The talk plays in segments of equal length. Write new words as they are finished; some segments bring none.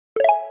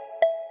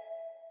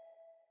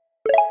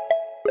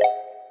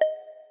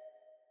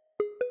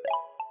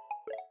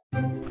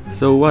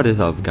So what is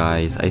up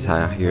guys,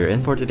 Isaah here,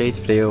 and for today's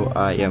video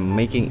I am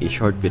making a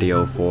short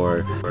video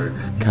for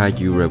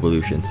Kaiju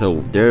Revolution.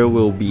 So there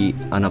will be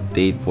an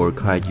update for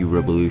Kaiju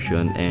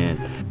Revolution and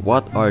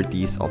what are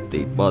these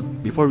updates. But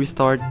before we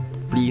start,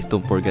 please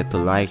don't forget to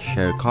like,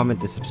 share,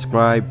 comment and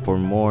subscribe for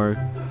more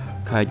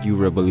Kaiju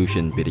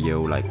Revolution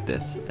video like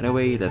this.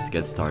 Anyway, let's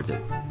get started.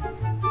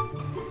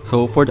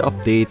 So for the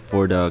update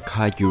for the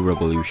Kaiju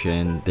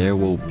Revolution, there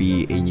will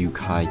be a new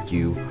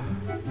Kaiju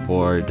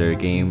for their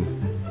game,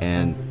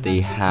 and they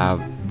have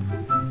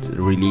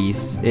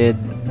released it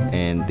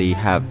and they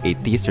have a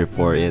teaser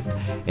for it,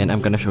 and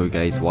I'm gonna show you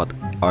guys what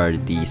are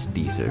these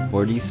teaser.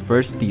 For this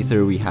first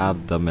teaser, we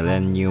have the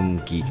Millennium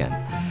Gigan.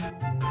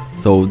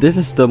 So this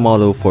is the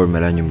model for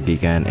Millennium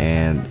Gigan,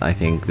 and I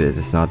think this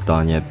is not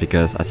done yet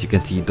because as you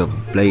can see, the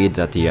blade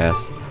that he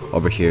has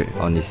over here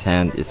on his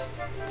hand is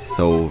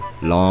so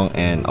long,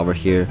 and over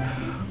here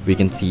we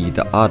can see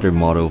the other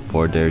model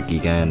for their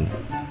Gigan,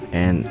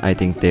 and I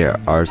think they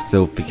are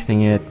still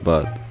fixing it,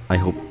 but I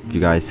hope you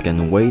guys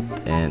can wait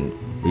and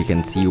we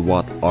can see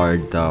what are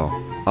the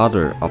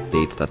other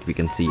updates that we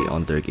can see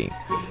on their game.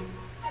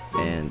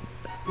 And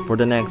for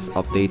the next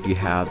update, we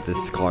have the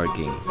Scar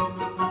King.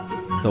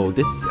 So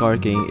this Scar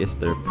King is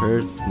their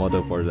first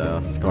model for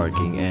the Scar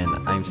King, and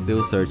I'm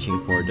still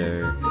searching for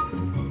their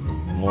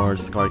more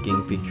Scar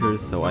King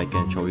pictures so I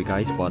can show you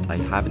guys, but I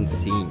haven't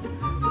seen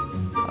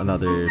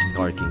another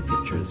Scar King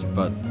pictures.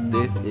 But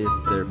this is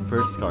their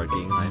first Scar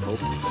King, I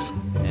hope,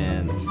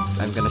 and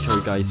I'm gonna show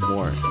you guys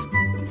more.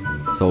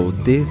 So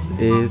this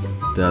is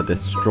the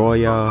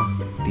Destroya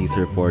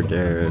teaser for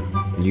their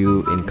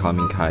new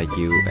incoming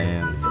Kaiju,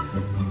 and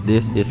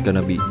this is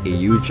gonna be a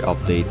huge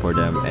update for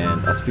them.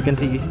 And as we can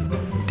see,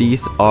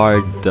 these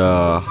are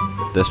the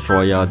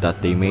Destroya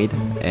that they made,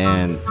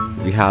 and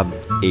we have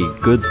a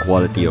good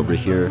quality over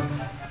here,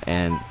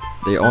 and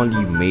they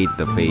only made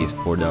the face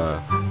for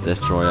the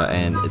Destroya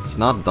and it's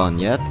not done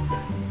yet.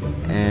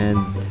 And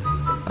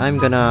I'm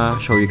gonna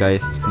show you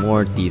guys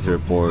more teaser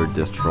for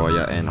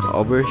Destroya, and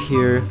over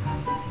here,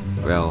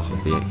 well,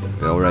 we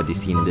already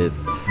seen it,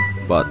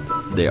 but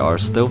they are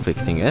still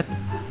fixing it.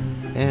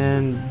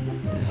 And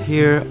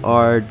here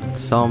are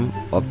some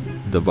of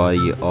the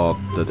body of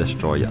the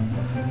Destroya,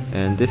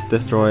 and this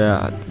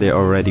Destroya, they're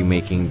already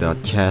making the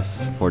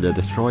chest for the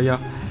Destroya.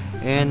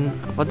 And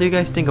what do you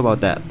guys think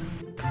about that?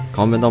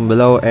 Comment down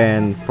below.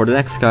 And for the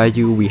next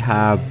Kaiju, we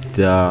have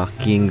the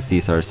King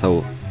Caesar.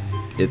 So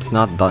it's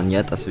not done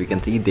yet, as we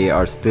can see they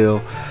are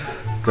still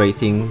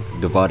tracing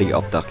the body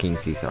of the King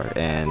Caesar.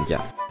 And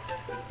yeah,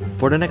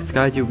 for the next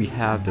Kaiju, we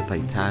have the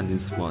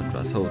Titanus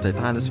Mothra. So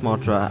Titanus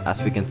Mothra,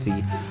 as we can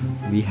see,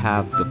 we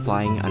have the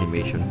flying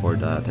animation for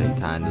the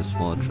Titanus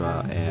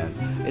Mothra, and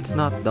it's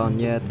not done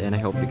yet, and I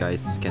hope you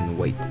guys can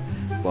wait.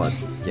 But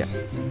yeah,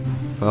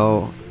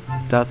 well,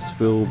 that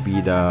will be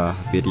the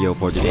video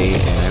for today,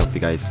 and I hope you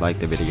guys like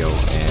the video,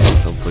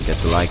 and don't forget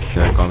to like,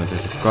 share, comment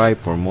and subscribe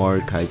for more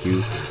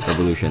Kaiju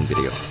Revolution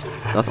video.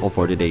 That's all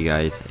for today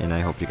guys, and I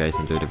hope you guys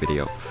enjoyed the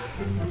video,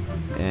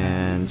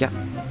 and yeah,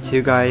 see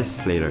you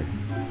guys later.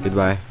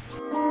 Goodbye.